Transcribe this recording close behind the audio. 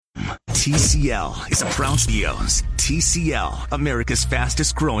TCL is a Brown Studios. TCL, America's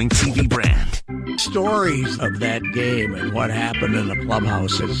fastest growing TV brand. Stories of that game and what happened in the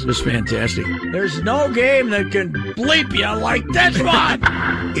clubhouse is just fantastic. There's no game that can bleep you like this one.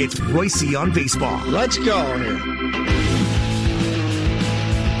 It's Reusse on baseball. Let's go here.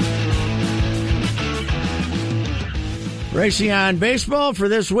 Racing on baseball for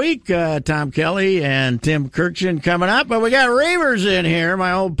this week. Tom Kelly and Tim Kirkchin coming up. But we got Reuvers in here,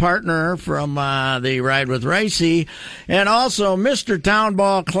 my old partner from the Ride with Reusse, and also Mr. Town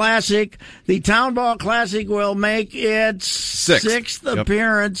Ball Classic. The Town Ball Classic will make its sixth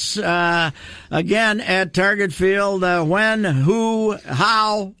appearance again at Target Field. When, who,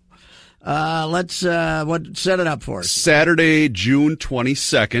 how? Let's set it up for us. Saturday, June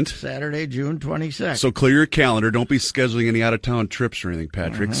 22nd. Saturday, June 22nd. So clear your calendar. Don't be scheduling any out-of-town trips or anything,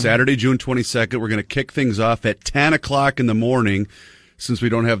 Patrick. Saturday, June 22nd. We're going to kick things off at 10 o'clock in the morning, since we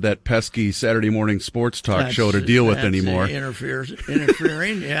don't have that pesky Saturday morning sports talk show to deal with anymore.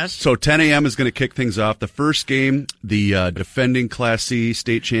 Interfering, yes. So 10 a.m. is going to kick things off. The first game, the defending Class C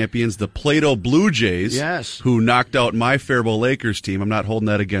state champions, the Plato Blue Jays, who knocked out my Faribault Lakers team. I'm not holding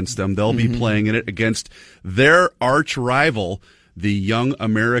that against them. They'll be playing in it against their arch rival, the Young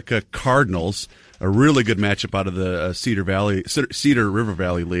America Cardinals. A really good matchup out of the Cedar River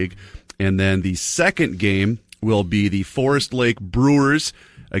Valley League. And then the second game will be the Forest Lake Brewers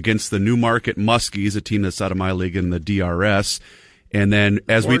against the Newmarket Muskies, a team that's out of my league in the DRS. And then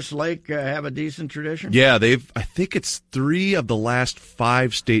Forest Lake have a decent tradition. Yeah, I think it's 3 of the last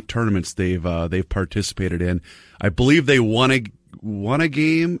 5 state tournaments they've participated in. I believe they won a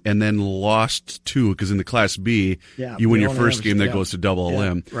game and then lost 2, because in the Class B, you win your first game, that goes to double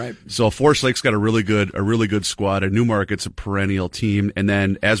elim. Right. So Forest Lake's got a really good squad. And Newmarket's a perennial team. And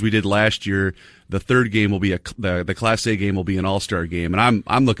then, as we did last year, the third game will be the Class A game will be an all-star game, and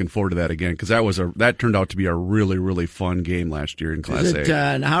I'm looking forward to that again, because that turned out to be a really, really fun game last year in Class A.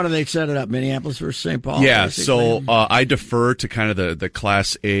 And how do they set it up? Minneapolis versus St. Paul? Yeah, basically? So I defer to kind of the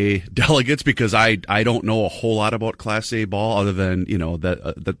Class A delegates, because I don't know a whole lot about Class A ball, other than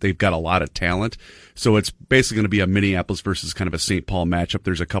that they've got a lot of talent. So it's basically going to be a Minneapolis versus kind of a St. Paul matchup.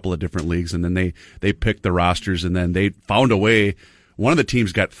 There's a couple of different leagues, and then they picked the rosters, and then they found a way. One of the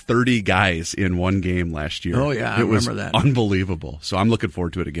teams got 30 guys in one game last year. Oh, yeah, I remember that. Unbelievable. So I'm looking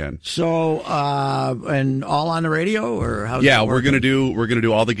forward to it again. So, and all on the radio, or how's Yeah, we're gonna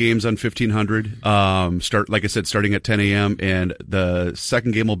do all the games on 1500. Like I said, starting at 10 a.m. and the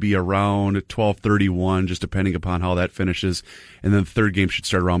second game will be around 12:31, just depending upon how that finishes. And then the third game should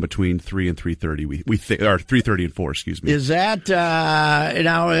start around between 3 and 3:30. We think, or 3:30 and 4. Excuse me. Is that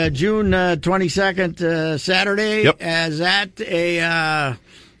June 22nd, Saturday? Yep. Is that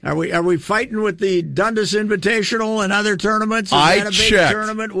are we fighting with the Dundas Invitational and other tournaments? Is that a big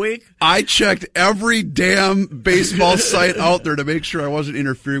tournament week? I checked every damn baseball site out there to make sure I wasn't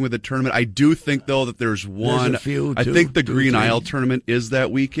interfering with the tournament. I do think, though, that there's one. I think the Green Isle tournament is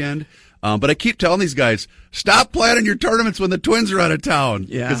that weekend. But I keep telling these guys, stop planning your tournaments when the Twins are out of town.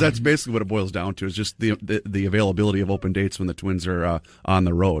 Yeah. Because that's basically what it boils down to, is just the availability of open dates when the Twins are on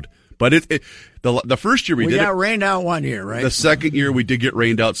the road. But the first year we got rained out one year, right? The second year we did get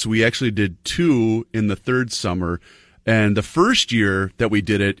rained out, so we actually did 2 in the third summer. And the first year that we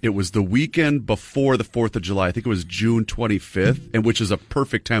did it, it was the weekend before the 4th of July. I think it was June 25th, and which is a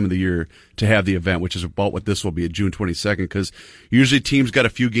perfect time of the year to have the event, which is about what this will be, at June 22nd, because usually teams got a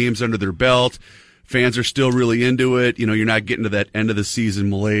few games under their belt. Fans are still really into it. You're not getting to that end of the season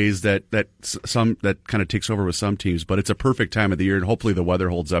malaise that kind of takes over with some teams. But it's a perfect time of the year, and hopefully the weather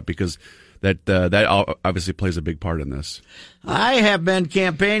holds up, because that obviously plays a big part in this. I have been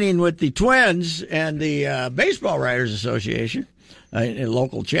campaigning with the Twins and the Baseball Writers Association, a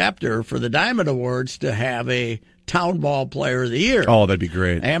local chapter, for the Diamond Awards to have a Town Ball Player of the Year. Oh, that'd be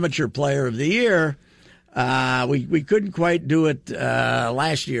great. Amateur Player of the Year. We couldn't quite do it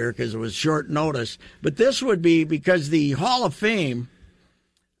last year because it was short notice. But this would be, because the Hall of Fame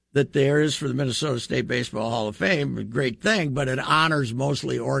that there is for the Minnesota State Baseball Hall of Fame, a great thing, but it honors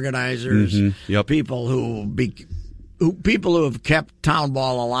mostly organizers, people who have kept town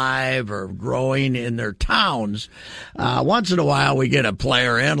ball alive or growing in their towns. Once in a while we get a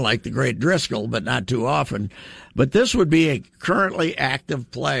player in, like the great Driscoll, but not too often. But this would be a currently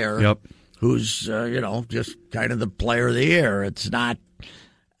active player who's, just kind of the player of the year. It's not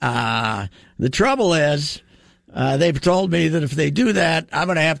the trouble is, they've told me that if they do that, I'm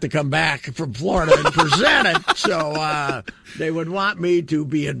going to have to come back from Florida and present it. So they would want me to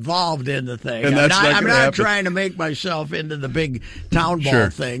be involved in the thing. And I'm not trying to make myself into the big town ball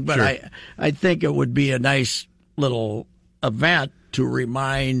thing, but I think it would be a nice little event to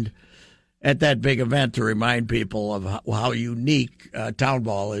remind at that big event to remind people of how unique town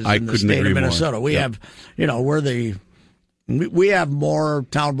ball is in the state of Minnesota. We have, we have more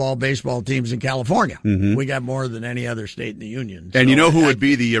town ball baseball teams in California. Mm-hmm. We got more than any other state in the union. And you know who would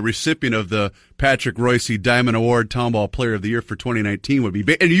be the recipient of the Patrick Reusse Diamond Award Town Ball Player of the Year for 2019 would be,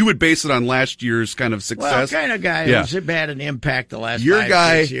 and you would base it on last year's kind of success. Well, kind of guy who's had an impact the last Your 5-6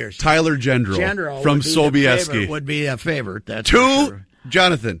 guy, years. Tyler Gendro from Sobieski would be a favorite. That's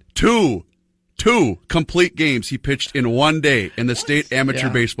Jonathan, two complete games he pitched in one day in the state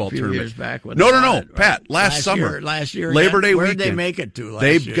amateur baseball tournament. Years back no, Pat. Last summer, last year, Labor Day where weekend. Where did they make it to?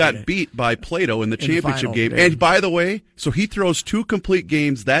 They got beat by Plato in the championship game. And by the way, so he throws 2 complete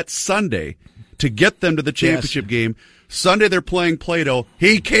games that Sunday to get them to the championship game. Sunday they're playing Plato.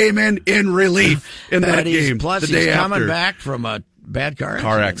 He came in relief in that game. Plus, the day he's coming after. back from a bad car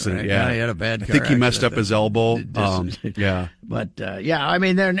accident. Right? Yeah, he had a bad car I think he messed accident. up his elbow. Yeah. But, I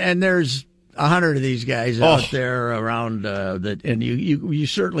mean, there's 100 of these guys out there around that, and you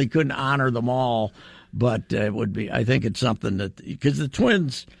certainly couldn't honor them all, but it would be. I think it's something that because the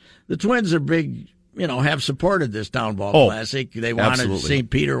Twins are big. Have supported this Town Ball Classic. They wanted St.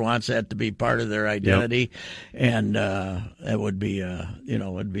 Peter wants that to be part of their identity, and it would be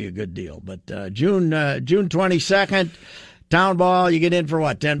would be a good deal. But June 22nd. Town Ball, you get in for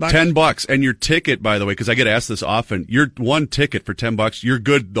what, $10? $10, and your ticket, by the way, because I get asked this often. Your one ticket for $10, you're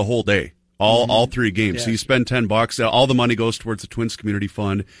good the whole day. All 3 games. Yes. So you spend $10. All the money goes towards the Twins Community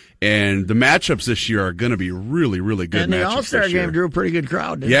Fund. And the matchups this year are going to be really, really good. And the matchups All-Star this year. game drew a pretty good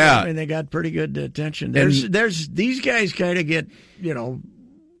crowd. Yeah. I mean, they got pretty good attention. There's these guys kind of get,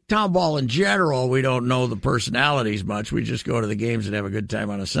 town ball in general. We don't know the personalities much. We just go to the games and have a good time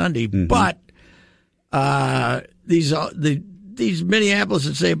on a Sunday. Mm-hmm. But these Minneapolis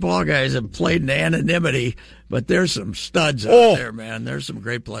and St. Paul guys have played in anonymity, but there's some studs out there, man. There's some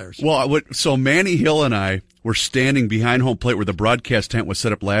great players. Well, so Manny Hill and I were standing behind home plate where the broadcast tent was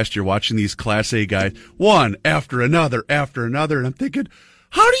set up last year, watching these Class A guys, one after another, and I'm thinking,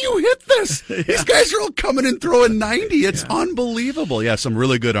 how do you hit this? These guys are all coming and throwing 90. It's unbelievable. Yeah, some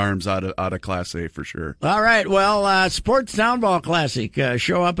really good arms out of Class A for sure. All right. Well, Sports Town Ball Classic.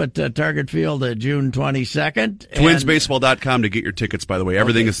 Show up at Target Field June 22nd. Twinsbaseball.com to get your tickets, by the way.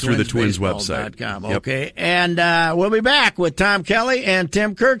 Everything is through the Twins website. Yep. Okay. And we'll be back with Tom Kelly and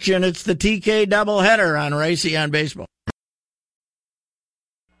Tim Kirchen. It's the TK doubleheader on Reusse on Baseball.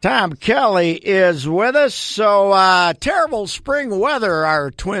 Tom Kelly is with us. So terrible spring weather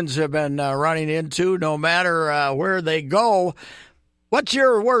our Twins have been running into. No matter where they go, what's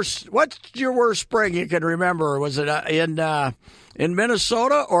your worst spring you can remember? Was it in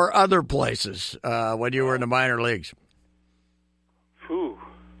Minnesota or other places when you were in the minor leagues?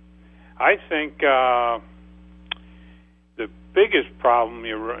 I think the biggest problem,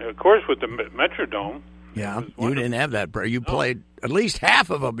 of course, with the Metrodome. Yeah, you didn't have that. You played at least half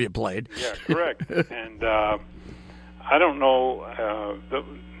of them. You played. Yeah, correct. And I don't know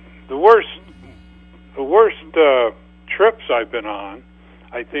the worst trips I've been on.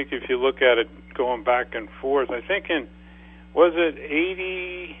 I think if you look at it going back and forth, I think was it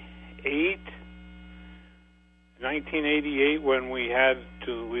 1988 when we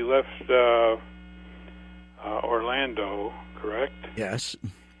left Orlando, correct? Yes.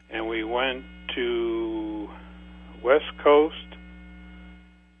 And we went to West Coast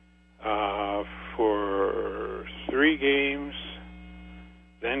for 3 games,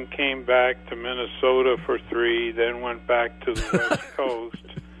 then came back to Minnesota for 3, then went back to the West Coast,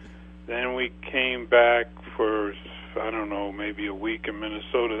 then we came back for, I don't know, maybe a week in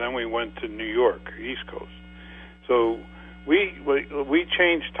Minnesota, then we went to New York, East Coast. So we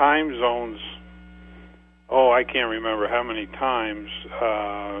changed time zones, I can't remember how many times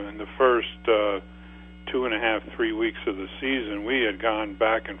in the first 2.5, 3 weeks of the season. We had gone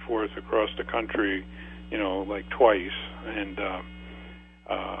back and forth across the country, like twice, and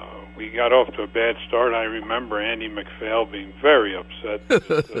we got off to a bad start. I remember Andy McPhail being very upset with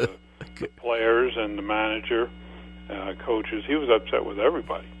the players and the manager, coaches. He was upset with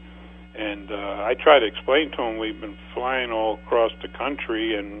everybody. And I tried to explain to him we've been flying all across the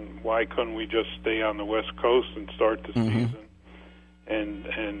country, and why couldn't we just stay on the West Coast and start the season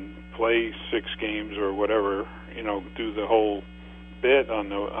and play 6 games or whatever, do the whole bit on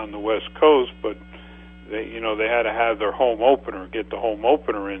the West Coast. But they had to have their home opener, get the home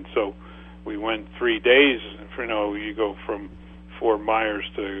opener in. So we went 3 days. You go from Fort Myers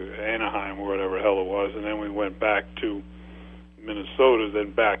to Anaheim or whatever the hell it was, and then we went back to Minnesota,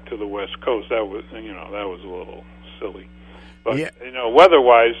 then back to the West Coast. That was a little silly. But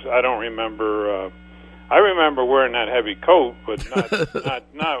weather-wise, I don't remember. I remember wearing that heavy coat, but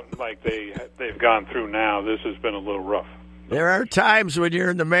not like they've gone through now. This has been a little rough. There are times when you're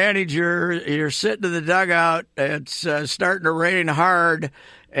in the manager, you're sitting in the dugout, it's starting to rain hard,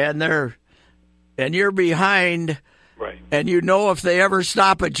 and you're behind, right? And you know if they ever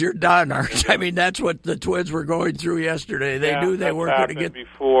stop it, you're done. I mean, that's what the Twins were going through yesterday. They knew they weren't going to get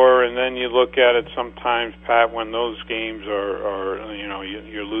before, and then you look at it sometimes, Pat, when those games are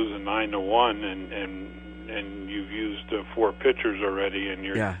you're losing 9-1, and you've used 4 pitchers already, and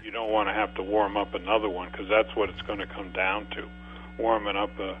you don't want to have to warm up another one, because that's what it's going to come down to, warming up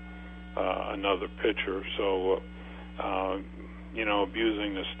another pitcher. So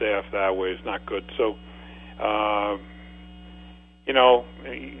abusing the staff that way is not good. So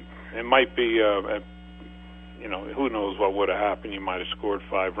it might be who knows what would have happened. You might have scored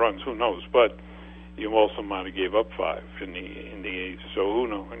 5 runs, who knows, but you also might have gave up 5 in the 8th. So who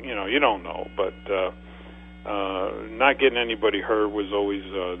knows? You don't know, but not getting anybody hurt was always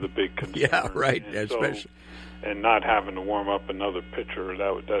the big concern. Yeah, right. And especially, and not having to warm up another pitcher,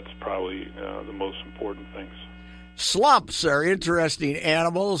 that's probably the most important things. Slumps are interesting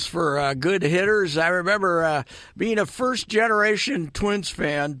animals for good hitters. I remember being a first-generation Twins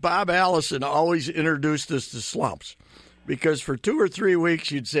fan, Bob Allison always introduced us to slumps, because for 2 or 3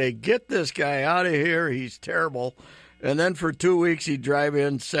 weeks you'd say, get this guy out of here, he's terrible. And then for 2 weeks, he'd drive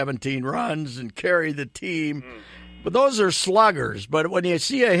in 17 runs and carry the team. But those are sluggers. But when you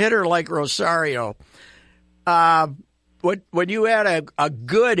see a hitter like Rosario, when you had a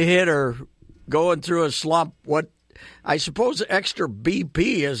good hitter going through a slump, I suppose extra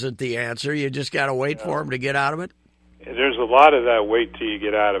BP isn't the answer. You just got to wait for him to get out of it? There's a lot of that wait till you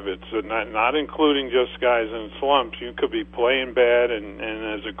get out of it. So not including just guys in slumps. You could be playing bad, and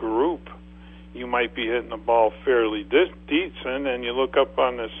as a group, you might be hitting the ball fairly decent, and you look up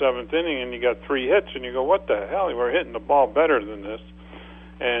on the 7th inning and you got 3 hits, and you go, what the hell? We're hitting the ball better than this.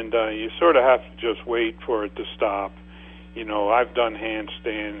 And you sort of have to just wait for it to stop. I've done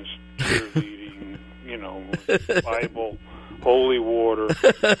handstands, cheerleading, Bible, holy water.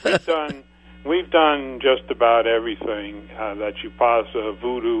 We've done just about everything that you possibly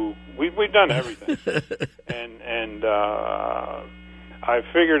voodoo. We've done everything, and I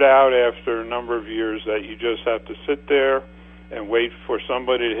figured out after a number of years that you just have to sit there and wait for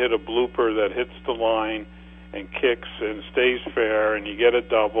somebody to hit a blooper that hits the line and kicks and stays fair, and you get a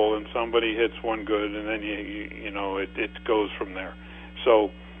double, and somebody hits one good, and then it goes from there. So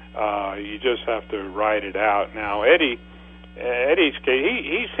you just have to ride it out. Now Eddie's case,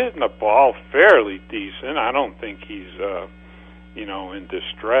 he's hitting the ball fairly decent. I don't think he's in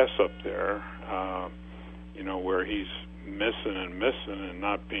distress up there. Where he's missing and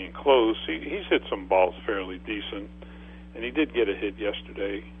not being close. He's hit some balls fairly decent, and he did get a hit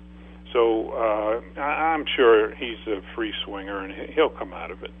yesterday. So I'm sure he's a free swinger, and he'll come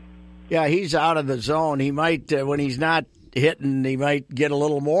out of it. Yeah, he's out of the zone. He might, when he's not hitting, he might get a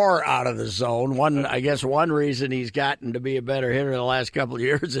little more out of the zone. I guess one reason he's gotten to be a better hitter the last couple of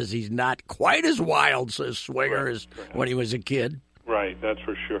years is he's not quite as wild a swinger as when he was a kid. Right, that's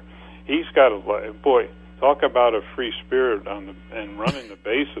for sure. He's got boy. Talk about a free spirit and running the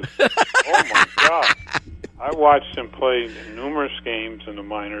bases. Oh, my God. I watched him play in numerous games in the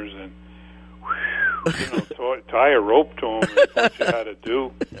minors, and tie a rope to him is what you had to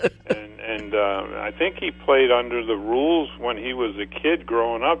do. And I think he played under the rules when he was a kid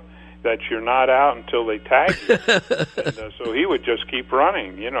growing up that you're not out until they tag you. And so he would just keep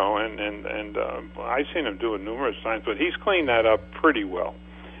running, and I've seen him do it numerous times, but he's cleaned that up pretty well.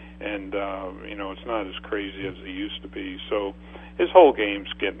 And, it's not as crazy as it used to be. So his whole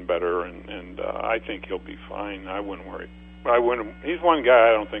game's getting better, and I think he'll be fine. I wouldn't worry. He's one guy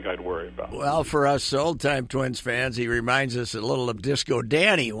I don't think I'd worry about. Well, for us old-time Twins fans, he reminds us a little of Disco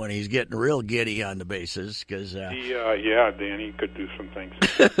Danny when he's getting real giddy on the bases. Cause, Danny could do some things.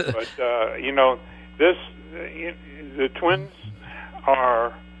 But, the Twins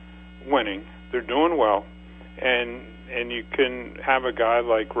are winning. They're doing well. And you can have a guy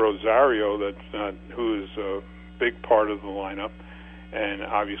like Rosario who is a big part of the lineup, and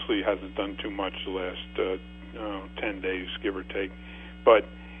obviously hasn't done too much the last 10 days, give or take. But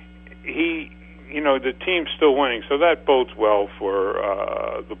the team's still winning, so that bodes well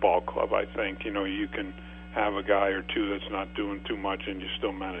for the ball club, I think. You can have a guy or two that's not doing too much, and you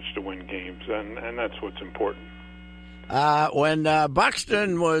still manage to win games, and that's what's important. When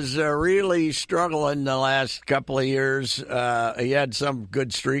Buxton was really struggling the last couple of years, he had some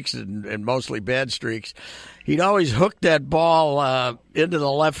good streaks and mostly bad streaks. He'd always hook that ball into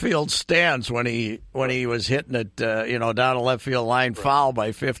the left field stands when he was hitting it, down a left field line, foul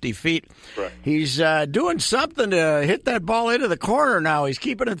by 50 feet. Right. He's doing something to hit that ball into the corner now. He's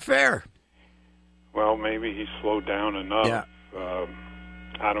keeping it fair. Well, maybe he slowed down enough. Yeah.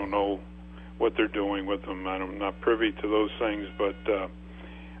 I don't know what they're doing with him. I'm not privy to those things, but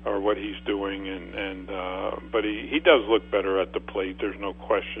or what he's doing, but he does look better at the plate. There's no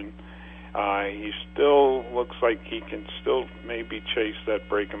question. He still looks like he can still maybe chase that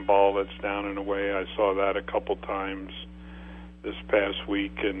breaking ball that's down and away. I saw that a couple times this past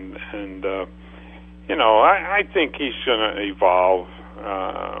week, and I think he's going to evolve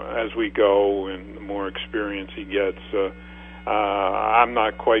as we go, and the more experience he gets. I'm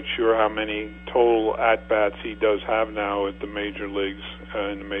not quite sure how many total at-bats he does have now at the major leagues,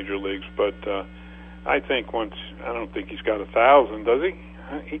 in the major leagues, but I don't think he's got 1,000, does he?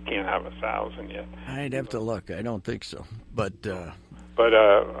 He can't have 1,000 yet. I'd have to look. I don't think so. But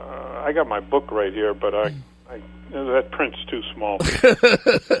I got my book right here, but that print's too small.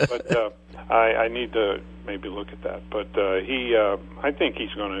 But I need to maybe look at that. But I think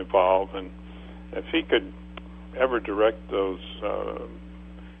he's going to evolve, and if he could ever direct those,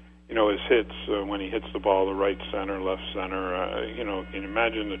 his hits when he hits the ball to right center, left center, can you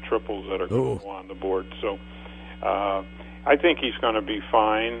imagine the triples that are going to go on the board. So I think he's going to be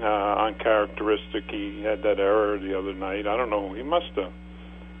fine. Uncharacteristic, he had that error the other night. I don't know, he must have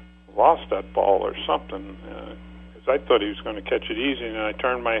lost that ball or something, because I thought he was going to catch it easy, and I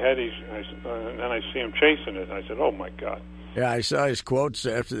turned my head, and then I see him chasing it. I said, oh, my God. Yeah, I saw his quotes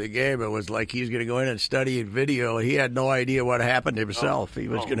after the game. It was like he's going to go in and study video. He had no idea what happened himself. He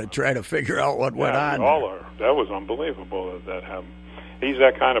was going to try to figure out what went on. That was unbelievable that happened. He's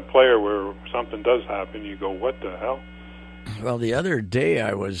that kind of player where something does happen, you go, what the hell? Well, the other day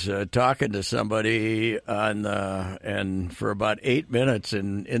I was talking to somebody and for about 8 minutes,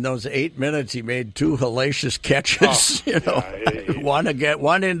 and in those 8 minutes he made 2 hellacious catches. One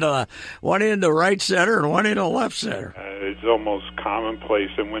into right center and one into left center. It's almost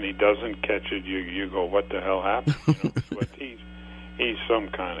commonplace, and when he doesn't catch it, you go, what the hell happened? But he's some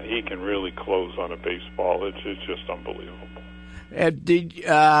kind of, he can really close on a baseball. It's just unbelievable.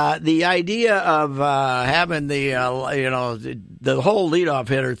 The idea of having the whole leadoff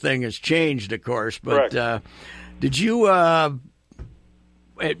hitter thing has changed, of course. But did you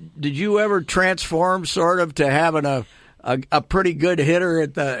ever transform sort of to having a pretty good hitter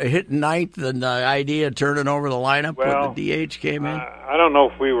at the hitting ninth, and the idea of turning over the lineup when the DH came in? I don't know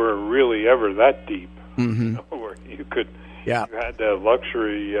if we were really ever that deep. Mm-hmm. Where you had that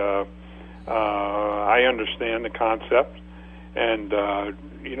luxury. I understand the concept. And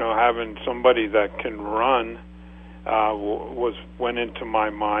having somebody that can run went into my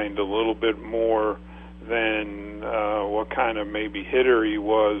mind a little bit more than what kind of maybe hitter he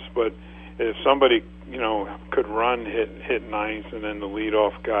was. But if somebody could run, hit ninth, and then the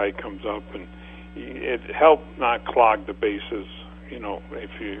leadoff guy comes up, and it helped not clog the bases.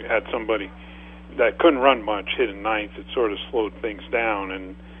 If you had somebody that couldn't run much hitting ninth, it sort of slowed things down.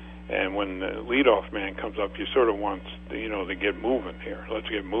 And when the leadoff man comes up, you sort of want, to get moving here. Let's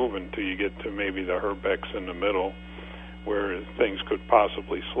get moving till you get to maybe the Herbecks in the middle, where things could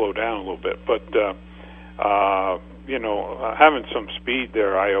possibly slow down a little bit. But, having some speed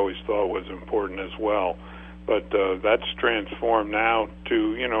there, I always thought was important as well. But that's transformed now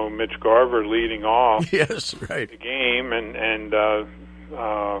to, Mitch Garver leading off yes, right. the game. And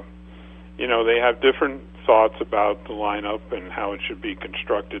they have different thoughts about the lineup and how it should be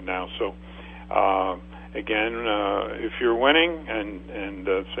constructed now. So, again, if you're winning and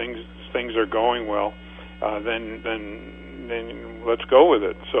things are going well, then let's go with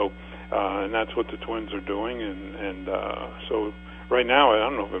it. So, and that's what the Twins are doing. And so right now, I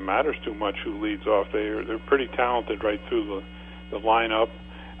don't know if it matters too much who leads off. They're pretty talented right through the lineup.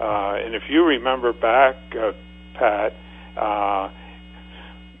 And if you remember back, Pat.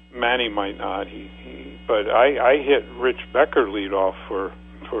 Manny might not. But I hit Rich Becker lead off for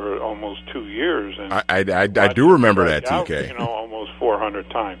almost 2 years, and I do remember that, TK. Almost 400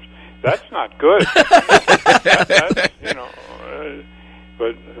 times. That's not good.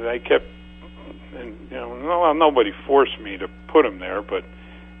 But they kept, and nobody forced me to put him there, but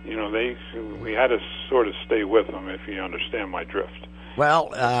we had to sort of stay with him, if you understand my drift. Well,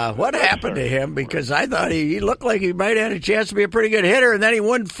 what happened to him? Because I thought he looked like he might have had a chance to be a pretty good hitter, and then he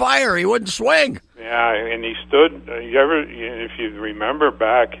wouldn't fire. He wouldn't swing. Yeah, and he stood. If you remember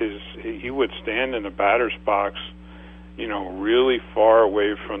back, he would stand in the batter's box really far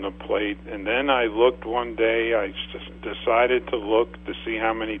away from the plate. And then I looked one day, I just decided to look to see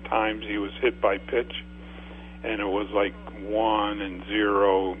how many times he was hit by pitch. And it was like 1 and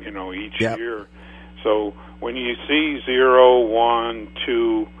 0, each year. So when you see 0, 1,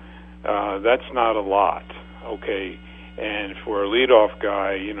 2, that's not a lot, okay? And for a leadoff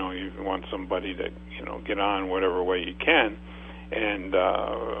guy, you want somebody to, get on whatever way you can. And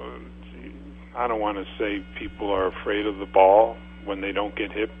I don't want to say people are afraid of the ball when they don't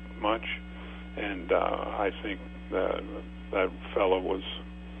get hit much. And I think that fellow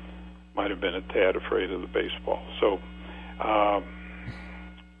might have been a tad afraid of the baseball. So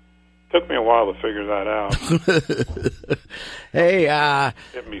took me a while to figure that out. Hey,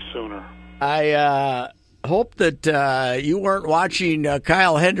 hit me sooner. I hope that you weren't watching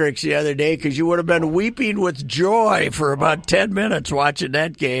Kyle Hendricks the other day, because you would have been weeping with joy for about 10 minutes watching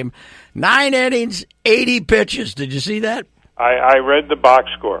that game. 9 innings, 80 pitches. Did you see that? I read the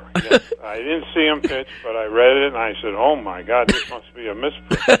box score. Yes. I didn't see him pitch, but I read it, and I said, oh, my God, this must be a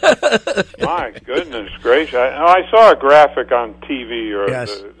misprint. My goodness gracious. I saw a graphic on TV or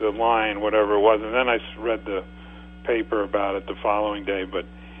the line, whatever it was, and then I read the paper about it the following day. But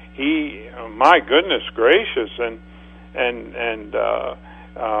my goodness gracious, and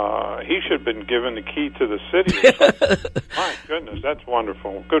he should have been given the key to the city or something. My goodness, that's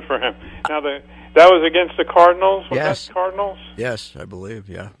wonderful. Good for him. Now, that was against the Cardinals? Was that Cardinals? Yes, I believe,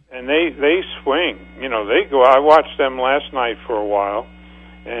 yeah. And they swing. They go. I watched them last night for a while,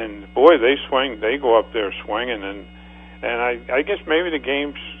 and boy, they swing. They go up there swinging, and I guess maybe the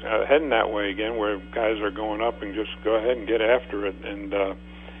game's heading that way again, where guys are going up and just go ahead and get after it. And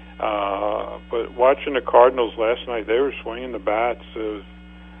but watching the Cardinals last night, they were swinging the bats.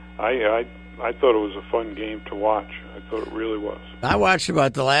 I thought it was a fun game to watch. I thought it really was. I watched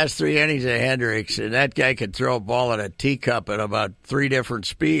about the last 3 innings of Hendricks, and that guy could throw a ball in a teacup at about 3 different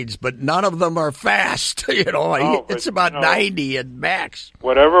speeds, but none of them are fast. It's about 90 at max.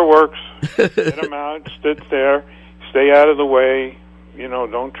 Whatever works. Get him out, sit there, stay out of the way.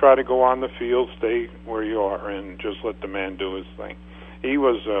 Don't try to go on the field. Stay where you are, and just let the man do his thing. He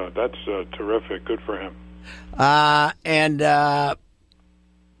was. That's terrific. Good for him.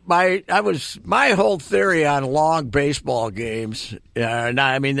 My whole theory on long baseball games,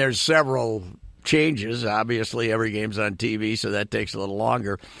 there's several changes. Obviously, every game's on TV, so that takes a little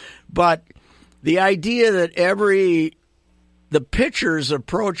longer. But the idea that the pitchers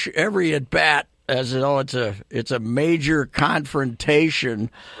approach every at bat as though it's a major confrontation,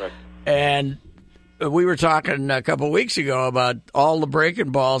 right. And we were talking a couple of weeks ago about all the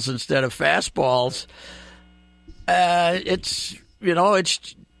breaking balls instead of fastballs.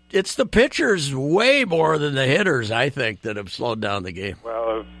 It's the pitchers way more than the hitters, I think, that have slowed down the game.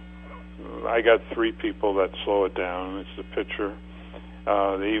 Well, I got 3 people that slow it down. It's the pitcher.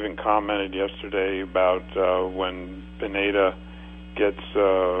 They even commented yesterday about when Pineda gets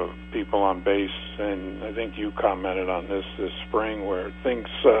people on base, and I think you commented on this spring, where things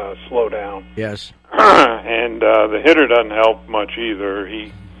slow down. Yes. And the hitter doesn't help much either.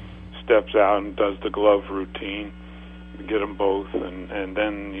 He steps out and does the glove routine. Get them both, and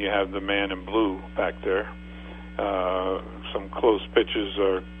then you have the man in blue back there. Some close pitches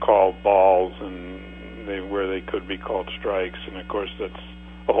are called balls, and where they could be called strikes, and of course that's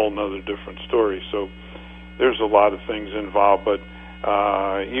a whole nother different story. So there's a lot of things involved, but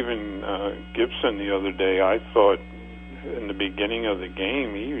even Gibson the other day, I thought in the beginning of the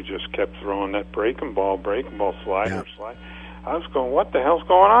game he just kept throwing that breaking ball, slider. I was going, what the hell's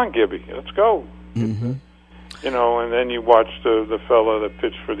going on, Gibby? Let's go. Mm-hmm. And then you watch the fellow that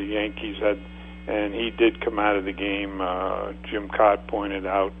pitched for the Yankees, and he did come out of the game. Jim Cott pointed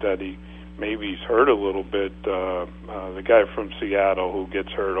out that he's hurt a little bit. The guy from Seattle who gets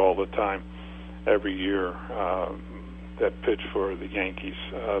hurt all the time, every year, that pitched for the Yankees,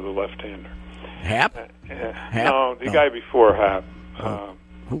 the left-hander. Hap? No, the guy before Hap.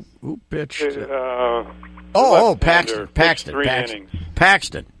 Who pitched? Paxton.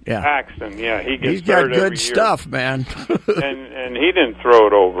 Paxton, yeah. Paxton, yeah. He's got good stuff, man. and he didn't throw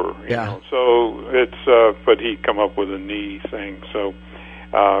it over, you know. So it's, but he come up with a knee thing, so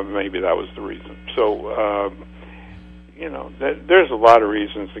maybe that was the reason. So, there's a lot of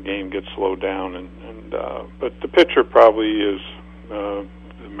reasons the game gets slowed down, but the pitcher probably is the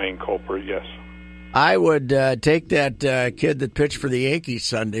main culprit, yes. I would take that kid that pitched for the Yankees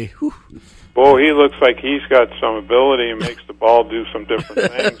Sunday. Whew. Boy, he looks like he's got some ability and makes the ball do some different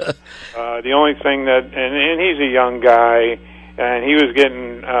things. The only thing and he's a young guy, and he was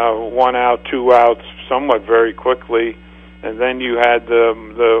getting 1 out, 2 outs somewhat very quickly, and then you had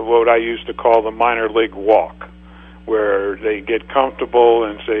the what I used to call the minor league walk, where they get comfortable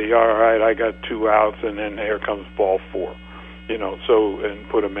and say, all right, I got 2 outs, and then here comes ball 4. So, and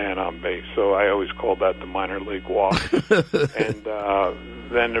put a man on base. So I always called that the minor league walk. And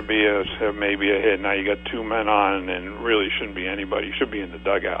then there'd be maybe a hit. Now you got 2 men on, and really shouldn't be anybody. You should be in the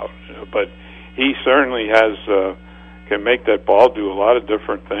dugout. But he certainly can make that ball do a lot of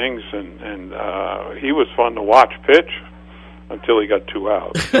different things, and he was fun to watch pitch until he got 2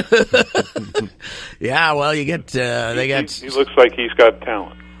 outs. Yeah, well, you get he looks like he's got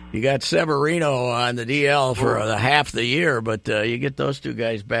talent. You got Severino on the DL for half the year, but you get those 2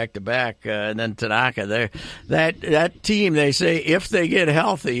 guys back to back, and then Tanaka. There, that team, they say, if they get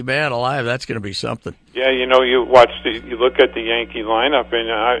healthy, man alive, that's going to be something. Yeah, you look at the Yankee lineup, and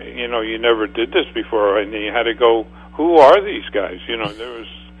you never did this before, and you had to go, who are these guys? There was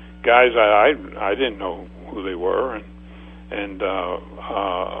guys I didn't know who they were, and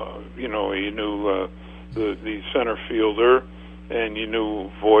you knew the center fielder. And you knew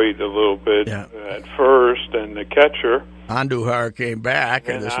Voigt a little bit at first, and the catcher. Andujar came back.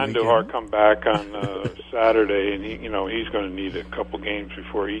 And Andujar come back on Saturday, and he's going to need a couple games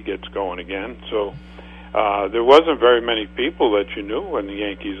before he gets going again. So there wasn't very many people that you knew in the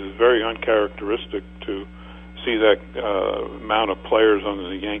Yankees. It's very uncharacteristic to see that amount of players on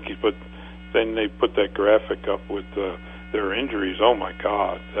the Yankees. But then they put that graphic up with their injuries. Oh my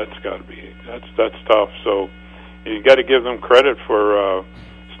God, that's tough. So. You got to give them credit for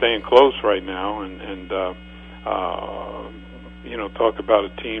staying close right now, and talk about a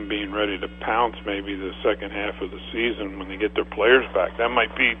team being ready to pounce maybe the second half of the season when they get their players back. That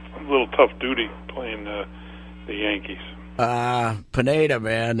might be a little tough duty playing the Yankees. Pineda,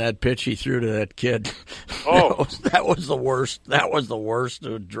 man, that pitch he threw to that kid. Oh, that was the worst. That was the worst. It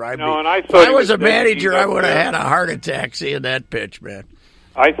would drive me. And I thought if I was a manager, I would have had a heart attack seeing that pitch, man.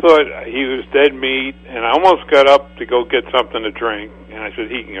 I thought he was dead meat, and I almost got up to go get something to drink, and I said,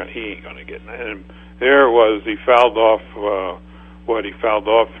 he ain't going to get it. And there it was. He fouled off, he fouled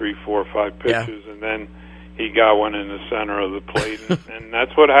off 3, 4, 5 pitches, and then he got one in the center of the plate. And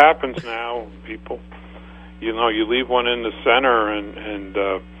that's what happens now, people. You leave one in the center, and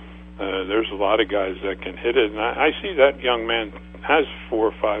there's a lot of guys that can hit it. And I see that young man has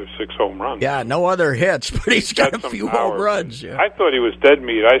 4, 5, 6 home runs. Yeah, no other hits, but he's got a few home runs. Yeah. I thought he was dead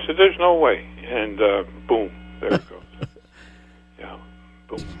meat. I said, "There's no way," and boom, there it goes. Yeah,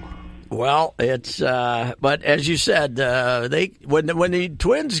 boom. Well, it's but as you said, when the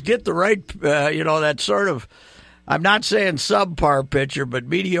Twins get the right, that sort of, I'm not saying subpar pitcher, but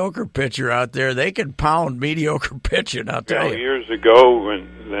mediocre pitcher out there, they can pound mediocre pitching. I'll tell you. Years ago, when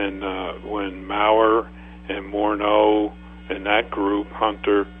Mauer and Morneau and that group,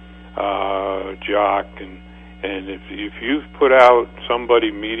 Hunter, Jock, and if you put out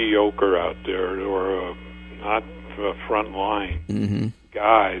somebody mediocre out there or not a front line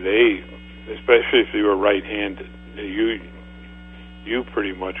guy, especially if you were right-handed, you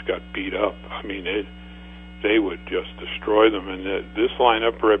pretty much got beat up. I mean, they would just destroy them, and this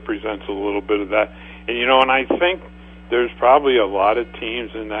lineup represents a little bit of that. And I think there's probably a lot of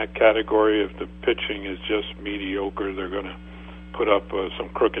teams in that category. If the pitching is just mediocre, they're going to put up some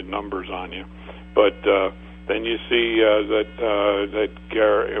crooked numbers on you. But then you see that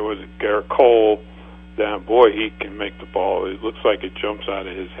Garrett Cole. Boy, he can make the ball. It looks like it jumps out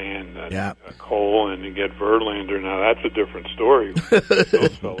of his hand. Cole, and you get Verlander. Now that's a different story.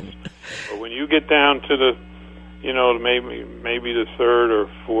 Those fellas. But when you get down to the, maybe the third or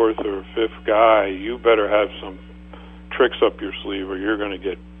fourth or fifth guy, you better have some tricks up your sleeve, or you're going to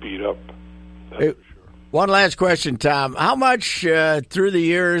get beat up. That's for sure. One last question, Tom. How much through the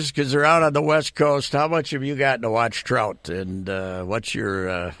years, because they're out on the West Coast, how much have you gotten to watch Trout? And what's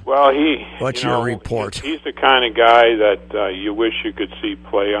your your report? He's the kind of guy that you wish you could see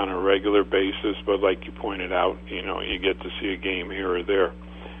play on a regular basis, but like you pointed out, you get to see a game here or there.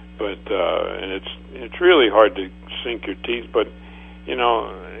 But and it's really hard to sink your teeth. But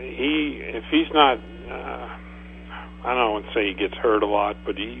if he's not. I don't want to say he gets hurt a lot,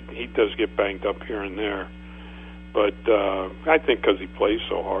 but he does get banged up here and there. But I think because he plays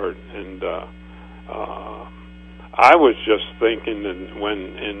so hard. And I was just thinking that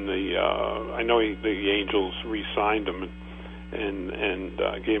when I know the Angels re-signed him and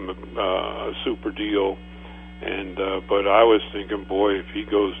gave him a super deal. And but I was thinking, boy, if he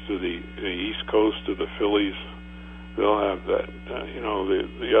goes to the East Coast to the Phillies, they'll have that,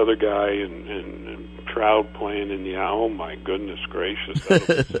 the other guy and Trout playing in the. Oh my goodness gracious,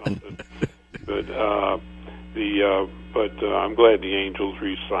 that'll be something. But I'm glad the Angels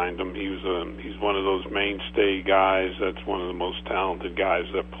re-signed him. He's one of those mainstay guys. That's one of the most talented guys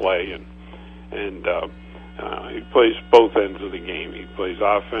that play, and He plays both ends of the game. He plays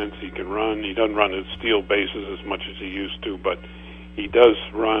offense. He can run. He doesn't run at steal bases as much as he used to, but he does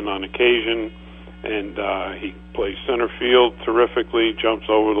run on occasion. And he plays center field terrifically, jumps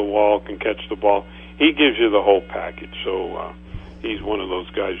over the wall, can catch the ball. He gives you the whole package. So he's one of those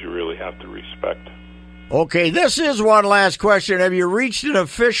guys you really have to respect. Okay, this is one last question. Have you reached an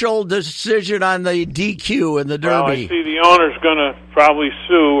official decision on the DQ in the Derby? Well, I see the owner's going to probably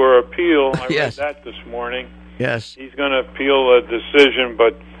sue or appeal. I Yes. read that this morning. Yes. He's going to appeal a decision,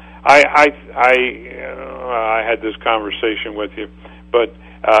 but I had this conversation with you, but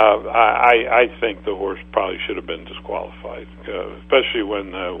I think the horse probably should have been disqualified, especially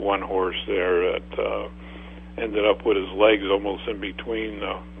when one horse there that ended up with his legs almost in between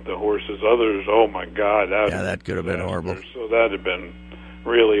the horses. Others, oh my God, that could have been horrible. So that had been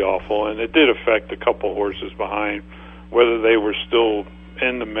really awful, and it did affect a couple horses behind. Whether they were still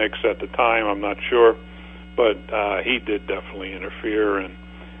in the mix at the time, I'm not sure, but he did definitely interfere, and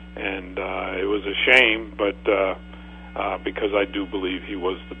it was a shame, but because I do believe he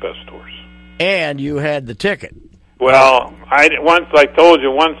was the best horse. And you had the ticket. Well, I told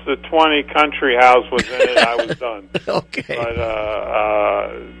you, once the 20 Country House was in it, I was done. Okay.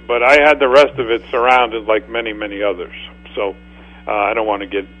 But I had the rest of it surrounded like many, many others. So I don't want to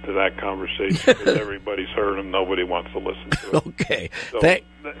get to that conversation because everybody's heard them. Nobody wants to listen to it. Okay. So,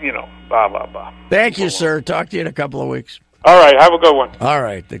 blah, blah, blah. Thank you, sir. Talk to you in a couple of weeks. All right, have a good one. All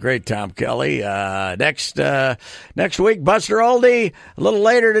right, the great Tom Kelly. Next week, Buster Oldie. A little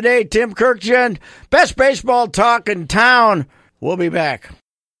later today, Tim Kirkjian. Best baseball talk in town. We'll be back.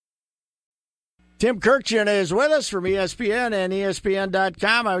 Tim Kirkjian is with us from ESPN and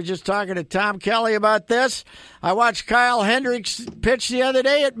ESPN.com. I was just talking to Tom Kelly about this. I watched Kyle Hendricks pitch the other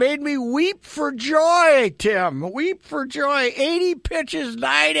day. It made me weep for joy, Tim. Weep for joy. 80 pitches,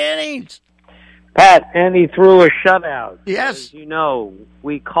 9 innings. Pat, and he threw a shutout. Yes. As you know,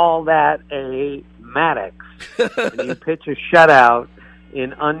 we call that a Maddox. And you pitch a shutout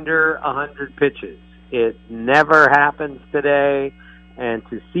in under 100 pitches. It never happens today, and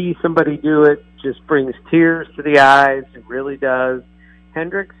to see somebody do it just brings tears to the eyes. It really does.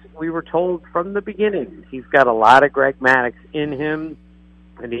 Hendricks, we were told from the beginning, he's got a lot of Greg Maddux in him,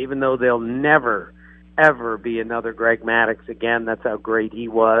 and even though there'll never, ever be another Greg Maddux again, that's how great he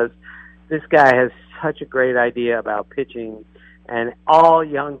was. This guy has such a great idea about pitching, and all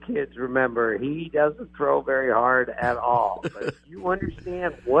young kids remember he doesn't throw very hard at all. But if you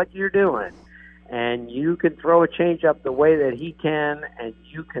understand what you're doing, and you can throw a changeup the way that he can, and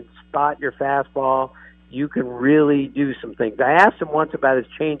you can spot your fastball, you can really do some things. I asked him once about his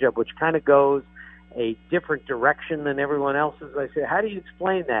changeup, which kind of goes a different direction than everyone else's. I said, how do you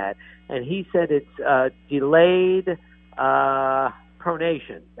explain that? And he said it's delayed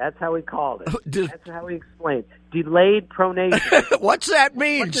pronation. That's how he called it. That's how he explained. Delayed pronation. What's that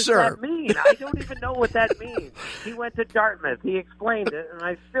mean, what does sir? that mean? I don't even know what that means. He went to Dartmouth. He explained it, and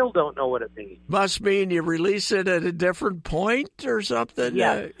I still don't know what it means. Must mean you release it at a different point or something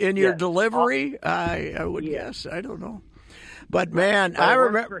in your delivery. I would guess. I don't know. But, man, I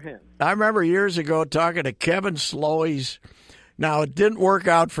remember years ago talking to Kevin Slowey's. Now, it didn't work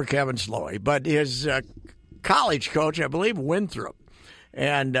out for Kevin Slowey, but his college coach, I believe, Winthrop.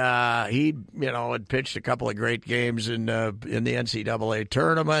 And he, had pitched a couple of great games in the NCAA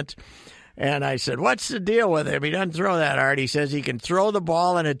tournament. And I said, what's the deal with him? He doesn't throw that hard. He says he can throw the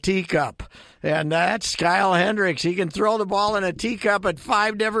ball in a teacup. And that's Kyle Hendricks. He can throw the ball in a teacup at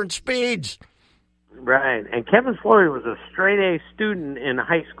 5 different speeds. Right. And Kevin Slowey was a straight-A student in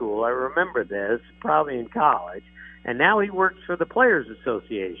high school. I remember this, probably in college. And now he works for the Players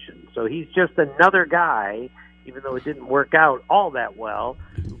Association. So he's just another guy, even though it didn't work out all that well,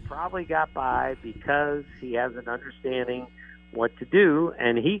 who probably got by because he has an understanding what to do,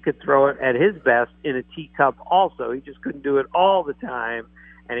 and he could throw it at his best in a teacup also. He just couldn't do it all the time,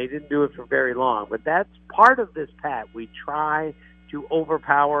 and he didn't do it for very long. But that's part of this, Pat. We try to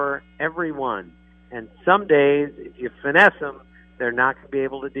overpower everyone, and some days, if you finesse them, they're not going to be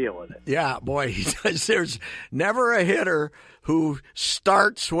able to deal with it. Yeah, boy, he does. There's never a hitter who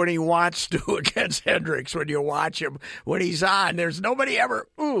starts when he wants to against Hendricks when you watch him. When he's on, there's nobody ever,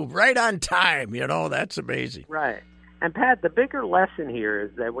 right on time. That's amazing. Right. And, Pat, the bigger lesson here is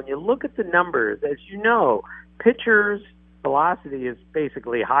that when you look at the numbers, as you know, pitchers' velocity is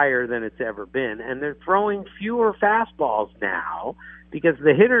basically higher than it's ever been, and they're throwing fewer fastballs now because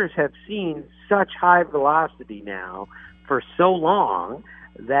the hitters have seen such high velocity now for so long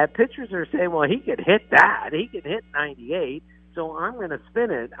that pitchers are saying, well, he could hit that. He could hit 98, so I'm going to spin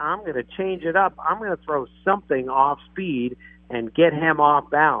it. I'm going to change it up. I'm going to throw something off speed, and get him off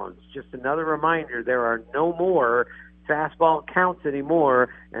balance. Just another reminder, there are no more fastball counts anymore,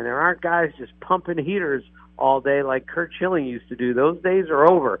 and there aren't guys just pumping heaters all day like Kurt Schilling used to do. Those days are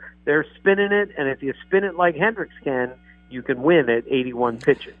over. They're spinning it, and if you spin it like Hendricks can, you can win at 81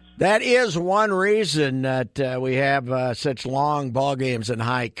 pitches. That is one reason that we have such long ball games and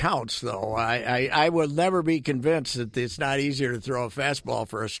high counts, though. I will never be convinced that it's not easier to throw a fastball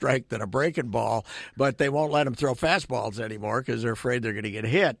for a strike than a breaking ball, but they won't let them throw fastballs anymore because they're afraid they're going to get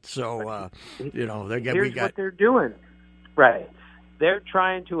hit. So, here's what they're doing. Right. They're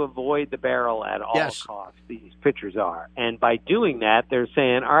trying to avoid the barrel at all costs, these pitchers are. And by doing that, they're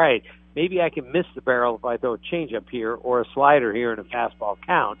saying, all right, maybe I can miss the barrel if I throw a changeup here or a slider here in a fastball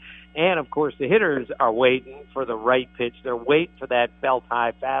count. And, of course, the hitters are waiting for the right pitch. They're waiting for that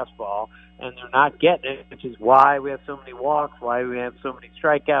belt-high fastball, and they're not getting it, which is why we have so many walks, why we have so many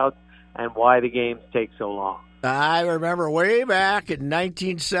strikeouts, and why the games take so long. I remember way back in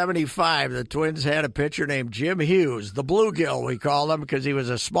 1975, the Twins had a pitcher named Jim Hughes, the bluegill we called him, because he was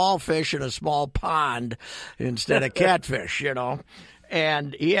a small fish in a small pond instead of catfish,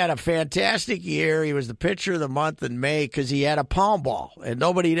 And he had a fantastic year. He was the pitcher of the month in May because he had a palm ball, and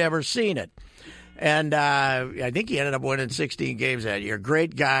nobody had ever seen it. And I think he ended up winning 16 games that year.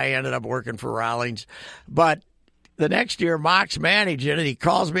 Great guy, ended up working for Rawlings. But the next year, Mock's managing it. He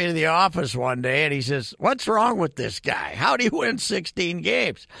calls me into the office one day, and he says, "What's wrong with this guy? How do you win 16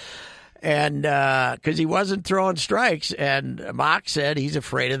 games?" And because he wasn't throwing strikes, and Mock said he's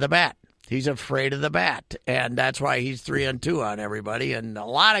afraid of the bat. He's afraid of the bat, and that's why he's 3-2 on everybody. And a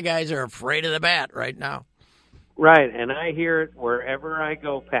lot of guys are afraid of the bat right now. Right, and I hear it wherever I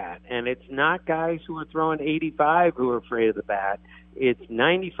go, Pat. And it's not guys who are throwing 85 who are afraid of the bat. It's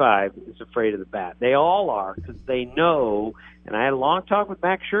 95 who's afraid of the bat. They all are because they know, and I had a long talk with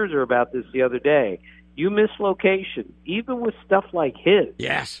Max Scherzer about this the other day, you miss location, even with stuff like his.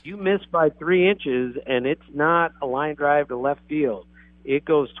 Yes. You miss by 3 inches, and it's not a line drive to left field. It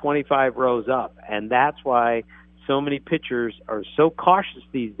goes 25 rows up, and that's why so many pitchers are so cautious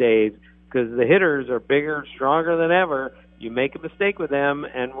these days because the hitters are bigger, stronger than ever. You make a mistake with them,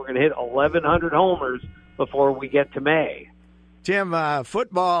 and we're going to hit 1,100 homers before we get to May. Tim,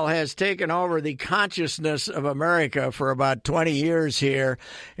 football has taken over the consciousness of America for about 20 years here,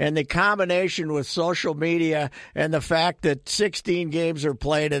 and the combination with social media and the fact that 16 games are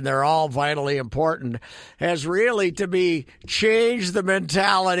played and they're all vitally important has really, to me, changed the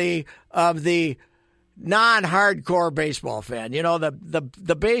mentality of the non-hardcore baseball fan.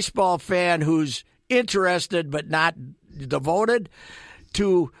 The baseball fan who's interested but not devoted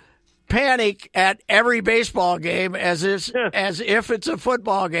to panic at every baseball game as if it's a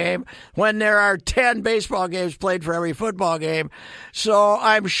football game when there are 10 baseball games played for every football game. So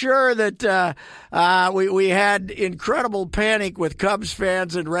I'm sure that we had incredible panic with Cubs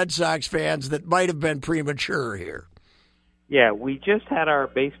fans and Red Sox fans that might have been premature here. Yeah, we just had our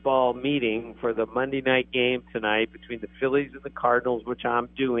baseball meeting for the Monday night game tonight between the Phillies and the Cardinals, which I'm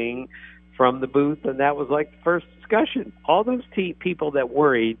doing from the booth, and that was like the first discussion. All those people that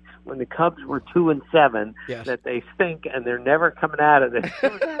worried when the Cubs were 2-7 that they stink and they're never coming out of this.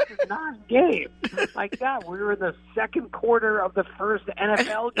 It was a non-game. My God, we were in the second quarter of the first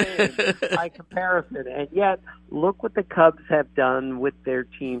NFL game by comparison, and yet look what the Cubs have done with their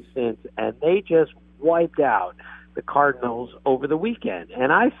team since, and they just wiped out the Cardinals over the weekend.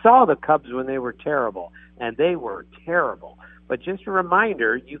 And I saw the Cubs when they were terrible, and they were terrible. But just a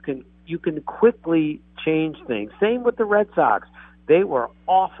reminder, you can quickly change things. Same with the Red Sox. They were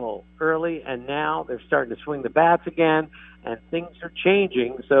awful early, and now they're starting to swing the bats again, and things are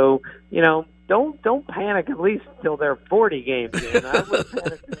changing. So, don't panic at least until they're 40 games in. I would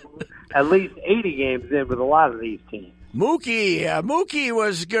panic at least 80 games in with a lot of these teams. Mookie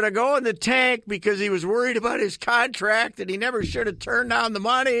was going to go in the tank because he was worried about his contract, and he never should have turned down the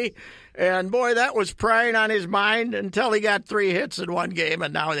money. And, boy, that was prying on his mind until he got 3 hits in one game,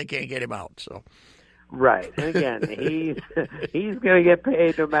 and now they can't get him out. So, right. And, again, he's going to get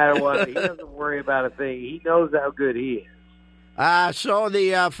paid no matter what. He doesn't worry about a thing. He knows how good he is. So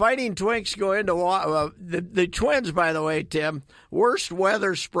the Fighting Twinks go into the Twins, by the way, Tim, worst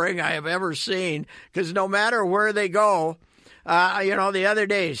weather spring I have ever seen because no matter where they go, the other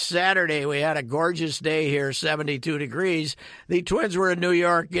day, Saturday, we had a gorgeous day here, 72 degrees. The Twins were in New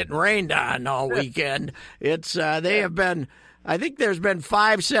York getting rained on all weekend. They have been, I think there's been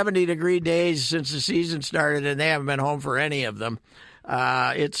 5 70-degree days since the season started, and they haven't been home for any of them.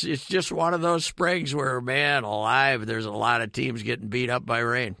 It's just one of those springs where, man alive, there's a lot of teams getting beat up by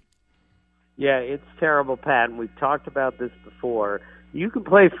rain. Yeah, it's terrible, Pat, and we've talked about this before. You can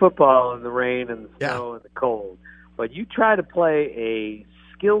play football in the rain and the snow and the cold, But you try to play a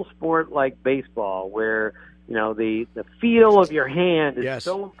skill sport like baseball where, the feel of your hand is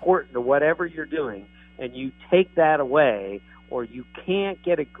so important to whatever you're doing, and you take that away, or you can't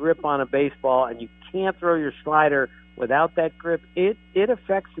get a grip on a baseball and you can't throw your slider without that grip, it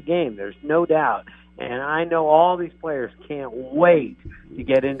affects the game. There's no doubt. And I know all these players can't wait to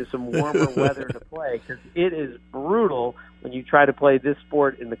get into some warmer weather to play, because it is brutal when you try to play this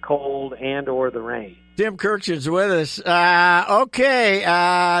sport in the cold and or the rain. Tim Kirchen's with us.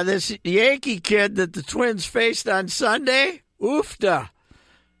 This Yankee kid that the Twins faced on Sunday, oofta.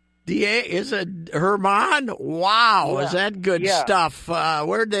 Is it Herman? Wow, is that good stuff?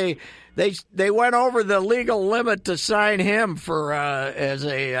 Where'd they went over the legal limit to sign him for as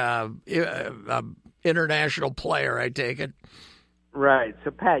a international player, I take it. Right.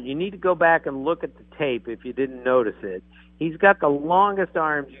 So, Pat, you need to go back and look at the tape if you didn't notice it. He's got the longest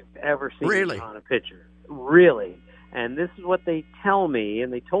arms you've ever seen on a pitcher. Really. And this is what they tell me,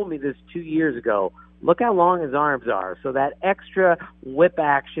 and they told me this 2 years ago. Look how long his arms are. So that extra whip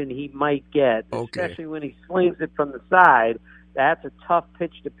action he might get, especially when he slings it from the side, that's a tough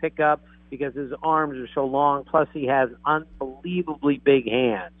pitch to pick up because his arms are so long, plus he has unbelievably big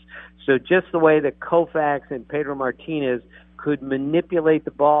hands. So just the way that Koufax and Pedro Martinez could manipulate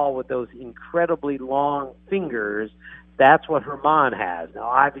the ball with those incredibly long fingers, that's what Herman has. Now,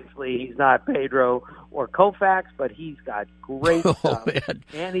 obviously, he's not Pedro or Koufax, but he's got great stuff.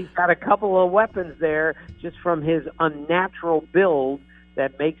 And he's got a couple of weapons there just from his unnatural build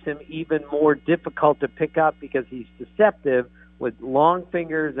that makes him even more difficult to pick up because he's deceptive with long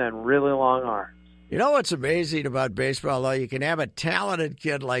fingers and really long arms. You know what's amazing about baseball, though? You can have a talented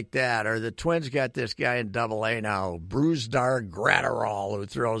kid like that, or the Twins got this guy in Double-A now, Brusdar Graterol, who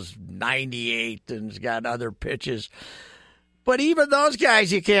throws 98 and's got other pitches. But even those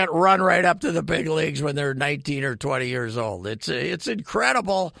guys, you can't run right up to the big leagues when they're 19 or 20 years old. It's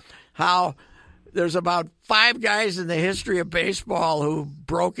incredible how there's about 5 guys in the history of baseball who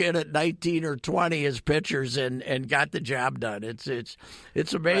broke in at 19 or 20 as pitchers and got the job done.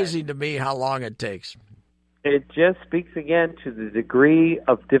 It's amazing to me how long it takes. It just speaks again to the degree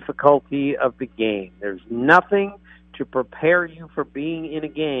of difficulty of the game. There's nothing to prepare you for being in a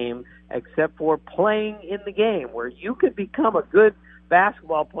game except for playing in the game, where you could become a good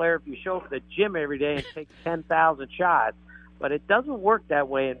basketball player if you show up at the gym every day and take 10,000 shots. But it doesn't work that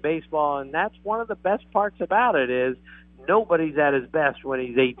way in baseball, and that's one of the best parts about it is nobody's at his best when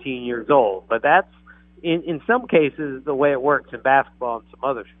he's 18 years old. But that's, in some cases, the way it works in basketball and some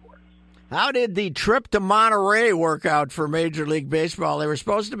other sports. How did the trip to Monterey work out for Major League Baseball? They were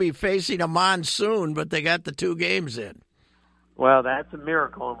supposed to be facing a monsoon, but they got the 2 games in. Well, that's a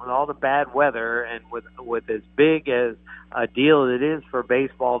miracle. And with all the bad weather and with as big as a deal it is for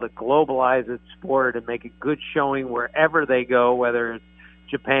baseball to globalize its sport and make a good showing wherever they go, whether it's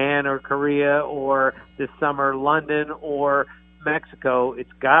Japan or Korea or this summer London or Mexico,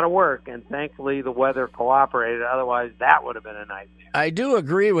 it's got to work. And thankfully the weather cooperated. Otherwise, that would have been a nightmare. I do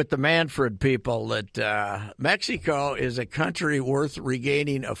agree with the Manfred people that Mexico is a country worth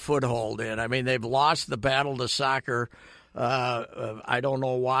regaining a foothold in. I mean, they've lost the battle to soccer. I don't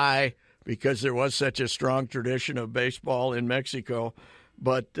know why, because there was such a strong tradition of baseball in Mexico,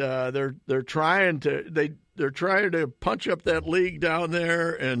 but they're trying to punch up that league down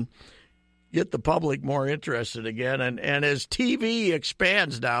there and get the public more interested again. And as TV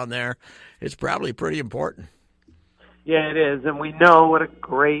expands down there, it's probably pretty important. Yeah, it is, and we know what a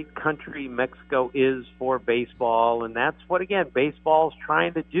great country Mexico is for baseball, and that's what, again, baseball's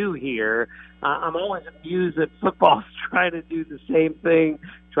trying to do here. I'm always amused that football's trying to do the same thing,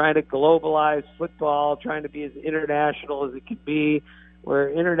 trying to globalize football, trying to be as international as it can be. Where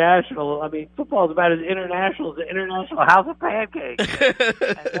international, I mean, football is about as international as the International House of Pancakes.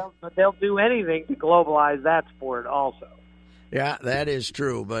 But they'll do anything to globalize that sport also. Yeah, that is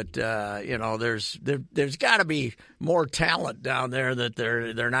true, but there's got to be more talent down there that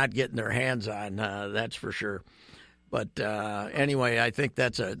they're not getting their hands on. That's for sure. But anyway, I think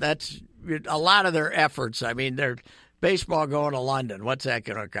that's a lot of their efforts. I mean, they're baseball going to London. What's that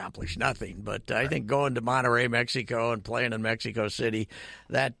going to accomplish? Nothing. But I think going to Monterey, Mexico, and playing in Mexico City,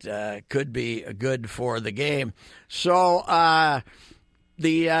 that could be good for the game. So.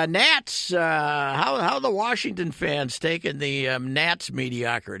 The Nats, how the Washington fans taking the Nats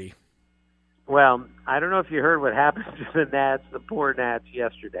mediocrity? Well, I don't know if you heard what happened to the Nats, the poor Nats,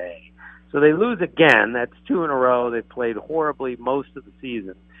 yesterday. So they lose again. That's 2 in a row. They played horribly most of the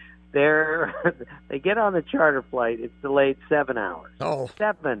season. They get on the charter flight. It's delayed 7 hours.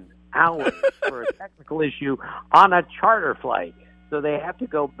 7 hours for a technical issue on a charter flight. So they have to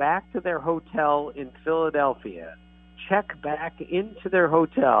go back to their hotel in Philadelphia. check back into their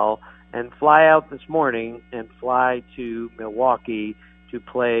hotel and fly out this morning and fly to Milwaukee to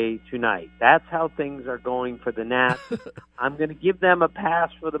play tonight. That's how things are going for the Nats. I'm going to give them a pass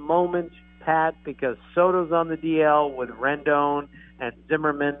for the moment, Pat, because Soto's on the DL with Rendon and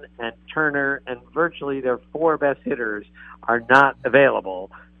Zimmerman and Turner, and virtually their 4 best hitters are not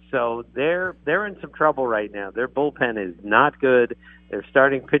available. So they're in some trouble right now. Their bullpen is not good. Their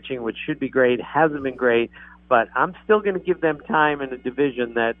starting pitching, which should be great, hasn't been great. But I'm still going to give them time in a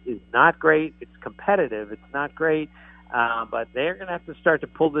division that is not great. It's competitive. It's not great. But they're going to have to start to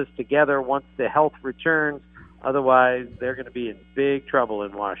pull this together once the health returns. Otherwise, they're going to be in big trouble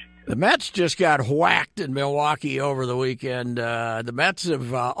in Washington. The Mets just got whacked in Milwaukee over the weekend. The Mets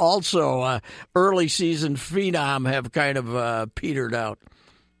have also, early season phenom, have kind of petered out.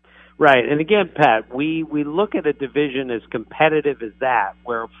 Right. And again, Pat, we look at a division as competitive as that,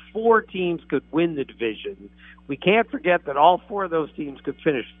 where 4 teams could win the division. We can't forget that all 4 of those teams could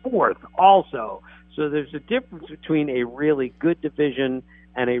finish 4th also. So there's a difference between a really good division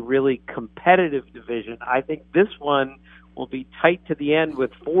and a really competitive division. I think this one will be tight to the end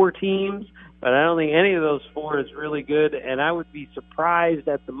with 4 teams, but I don't think any of those 4 is really good, and I would be surprised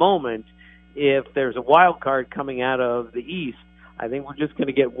at the moment if there's a wild card coming out of the East. I think we're just going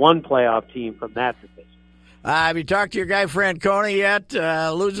to get 1 playoff team from that division. Have you talked to your guy Francona yet?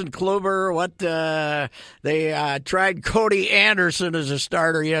 Losing Kluber, they tried Cody Anderson as a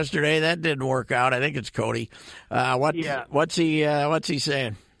starter yesterday. That didn't work out. I think it's Cody. What's he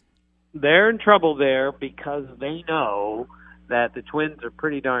saying? They're in trouble there because they know that the Twins are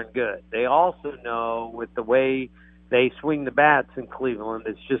pretty darn good. They also know with the way they swing the bats in Cleveland,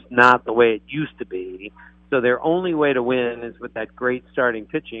 it's just not the way it used to be. So their only way to win is with that great starting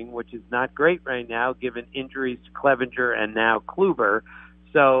pitching, which is not great right now given injuries to Clevenger and now Kluber.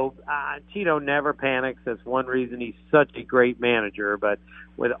 So Tito never panics. That's one reason he's such a great manager. But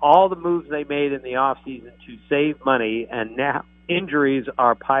with all the moves they made in the offseason to save money and now injuries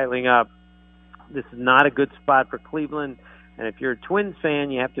are piling up, this is not a good spot for Cleveland. And if you're a Twins fan,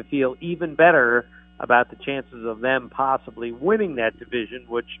 you have to feel even better about the chances of them possibly winning that division,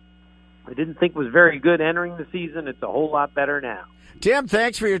 which I didn't think was very good entering the season. It's a whole lot better now. Tim,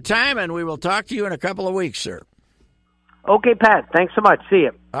 thanks for your time, and we will talk to you in a couple of weeks, sir. Okay, Pat. Thanks so much. See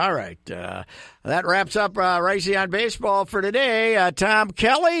you. All right. That wraps up Reusse on Baseball for today. Tom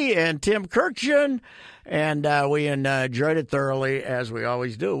Kelly and Tim Kirkjian, and we enjoyed it thoroughly, as we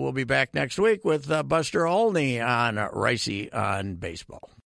always do. We'll be back next week with Buster Olney on Reusse on Baseball.